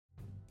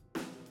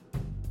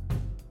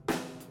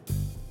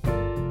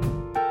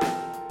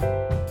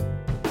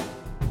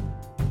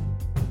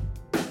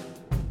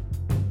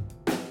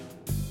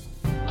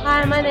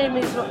Hi, my name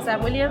is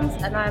Roxanne Williams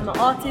and I'm an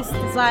artist,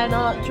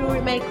 designer,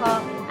 jewellery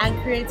maker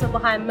and creator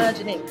behind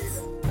Merging Inks,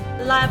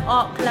 a live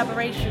art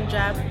collaboration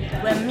jam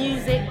where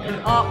music and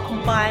art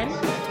combine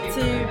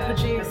to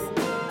produce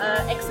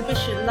an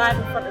exhibition live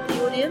in front of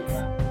the audience.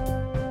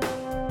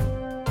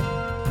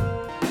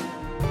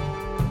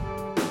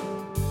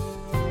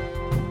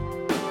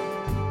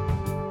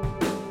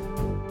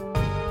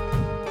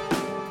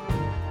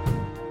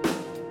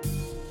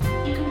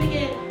 You can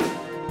begin.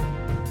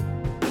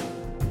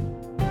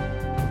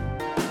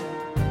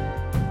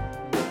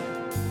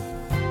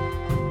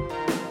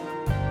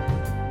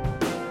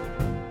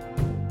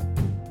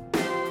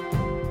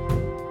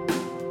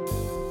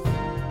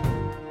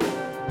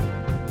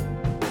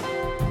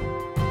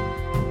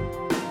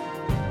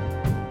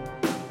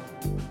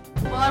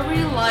 Well, I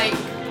really like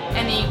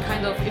any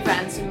kind of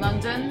events in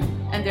London,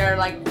 and they're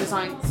like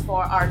designed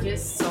for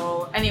artists,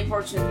 so any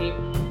opportunity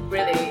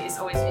really is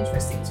always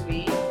interesting to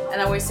me. And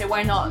I always say,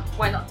 why not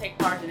take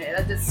part in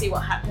it? Let's see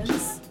what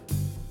happens.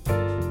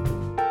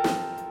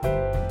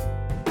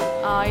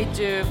 I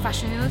do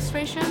fashion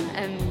illustration,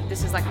 and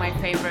this is like my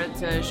favorite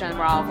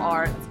genre of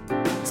art.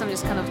 So I'm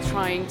just kind of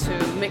trying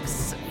to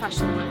mix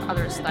fashion with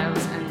other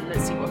styles, and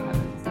let's see what happens.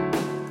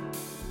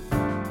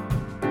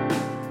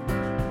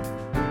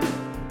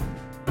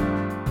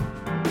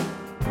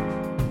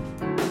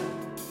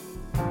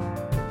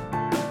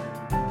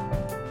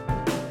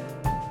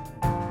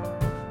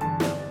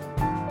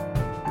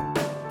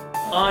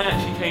 I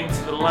actually came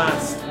to the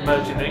last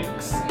Merging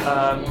Inks.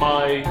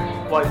 My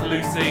wife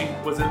Lucy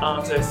was an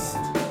artist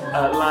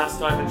last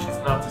time and she's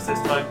an artist this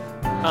time.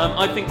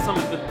 I think some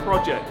of the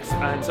projects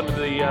and some of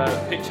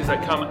the pictures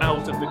that come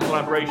out of the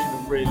collaboration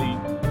are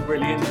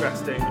really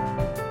interesting.